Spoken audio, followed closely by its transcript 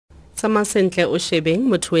Samasentle o shebeng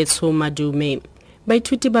Motsweding madume.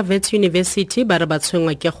 Baithuti ba Wits University ba re ba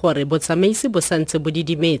tshwenngwa ke gore botsamaisi bo santse bo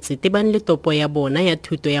didimetse tebang le topo ya bona ya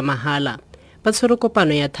thuto ya mahala. Ba tshwere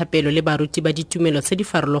kopano ya thapelo le baruti ba ditumelo tse di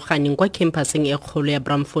farologaneng kwa campuseng e kgolo ya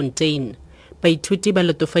Bramfontein. Baithuti ba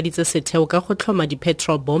letofaditse setheo ka go tlhoma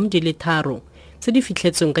di-petrol bomb di le 3 tse di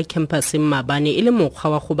fitlhetsweng ka campuseng maabane e le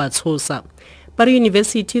mokgwa wa go ba tshosa. Ba re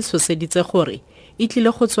university tshoseditse gore e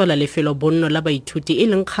tlile go tswela lefelo bonno la baithuti e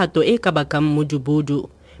leng kgato e ka bakang modubudu.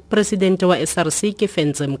 President wa SRC ke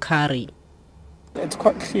Fenze Mkhari. It's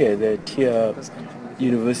quite clear that here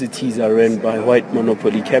universities are run by white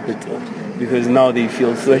monopoly capital because now they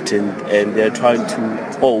feel threatened and they're trying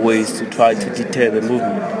to always to try to deter the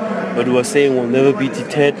movement. But we're saying we'll never be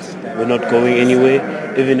deterred. We're not going anywhere,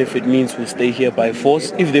 even if it means we'll stay here by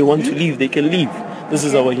force. If they want to leave, they can leave. This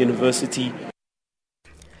is our university.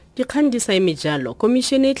 Dikgang di sa emejalo,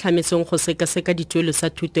 komishene e tlhametseng go sekaseka dituelo sa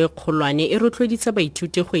thuto e kgolwane e rotloeditse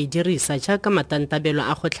baithuti go e dirisa jaaka matantabelo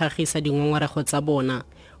a go tlhagisa dingongorego tsa bona,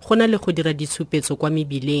 go na le go dira ditshupetso kwa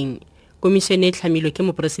mebileng. Komishene e tlhamilwe ke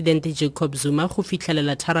moporesidente Jacob Zuma go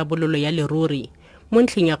fitlhelela tharabololo ya leruri mo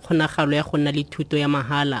ntlheng ya kgonagalo ya go nna le thuto ya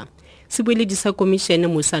mahala. Sebueledi sa komishene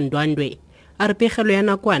Musa Ndwandwe a re pegelo ya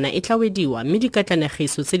nakwana e tlawediwa mme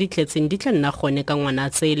dikatlanegiso tse di tletseng di tla nna gone ka ngwana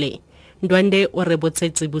tsele. Ndwande o rebotse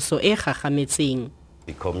tsibuso e gagametseng.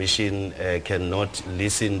 The Commission cannot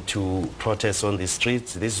listen to protests on the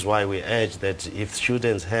streets. This is why we urge that if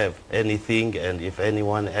students have anything and if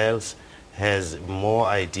anyone else has more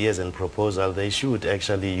ideas and proposals, they should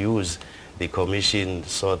actually use the Commission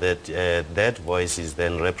so that that voice is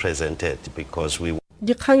then represented because we...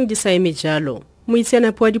 Dikgang di sa emejalo.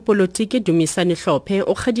 Moitseanape wa dipolotiki Dumisane Hlophe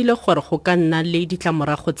o kgadile gore go ka nna le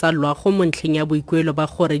ditlamorago tsa loago mo ntlheng ya boikuelo ba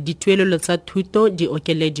gore dituelelo tsa thuto di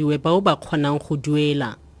okelediwe bao ba kgonang go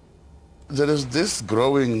duela. There is this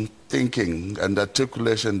growing thinking and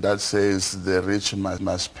articulation that says the rich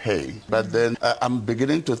must pay. But then I'm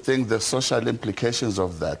beginning to think the social implications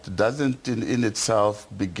of that doesn't in itself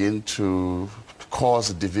begin to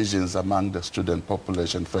cause divisions among the student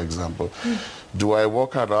population, for example. Do I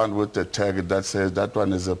walk around with a tag that says that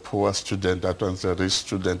one is a poor student, that one's a rich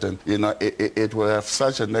student, and it will have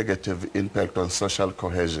such a negative impact on social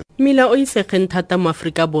cohesion. Mila o isegeng thata mo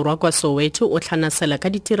Afrika Borwa kwa Soweto o tlhanasela ka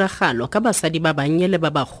ditiragalo ka basadi ba bannye le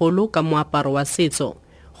ba bagolo ka moaparo wa setso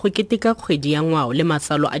go keteka kgwedi ya ngwao le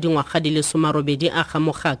matsalo a dingwaga di le 80 a ga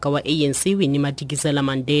mogaka wa ANC Winnie Madikizela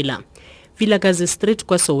Mandela. Vilakazi Street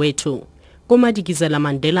kwa Soweto ko Madikizela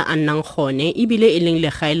Mandela a nnang gone ebile e leng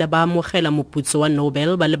legae ba amogela moputso wa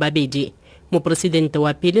Nobel ba le babedi mopresidente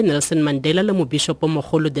wa pele Nelson Mandela le mobishopo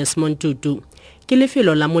mogolo Desmond Tutu ke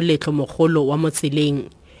lefelo la moletlo mogolo wa motseleng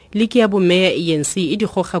leki ya bomeya ANC e di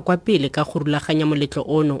goga kwa pele ka go rulaganya moletlo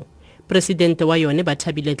ono. Presidente wa yone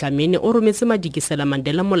Bathabile Dlamini o rometse Madikizela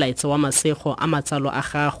Mandela molaetsa wa masego a matsalo a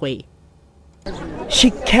gagwe.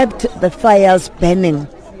 She kept the fires burning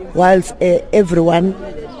whilst everyone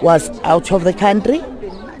was out of the country,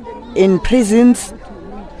 in prisons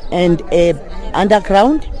and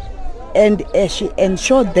underground, and she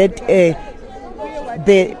ensured that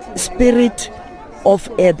the spirit of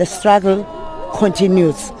the struggle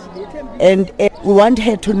continues. And we want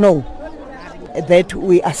her to know that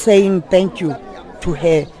we are saying thank you to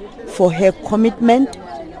her for her commitment,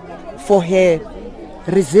 for her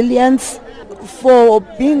resilience, for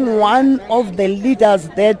being one of the leaders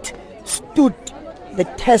that stood the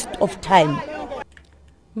test of time.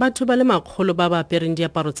 Batho ba le makgolo ba ba apereng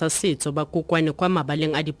diaparo tsa setso ba kokwane kwa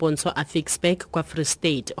mabaleng a dipontsho a Fixback kwa Free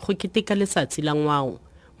State go keteka letsatsi la ngwao.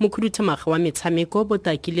 Mokhuduthamaga wa metshameko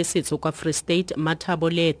botakile setso kwa Free State Mathabo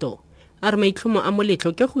Leto a re maitlhomo a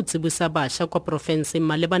moletlo ke go tsibusa bašwa kwa province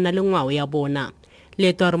malebana le ngwao ya bona.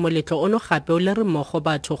 Leto a re moletlo ono gape o le re mmogo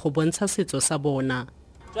batho go bontsha setso sa bona.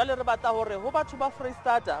 Jwale re batla hore ho batho ba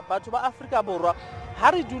Freestata, batho ba Afrika Borwa,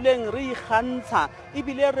 ha re duleng re ikgantsha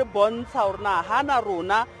ebile re bontsha hore na hana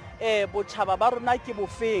rona botjhaba ba rona ke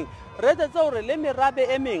bofeng. Re tsetse hore le merabe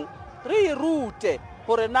e meng re irute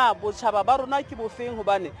hore na botjhaba ba rona ke bofeng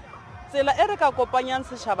hobane tsela e re ka kopanyang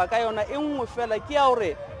setjhaba ka yona e nngwe fela ke ya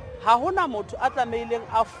hore ha hona motho a tlameileng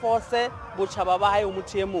a force botjhaba ba hae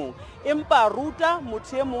motho e mong empa ruta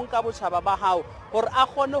motho e mong ka botjhaba ba hao gore a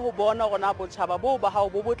gone ho bona gona botjhaba bo ba hao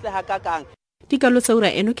bo botle ha kakang. Dikalo tsa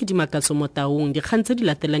ura eno ke di makatso mo taung dikgang tse di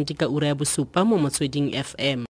latelang di ka ura ya bosupa mo Motsweding FM.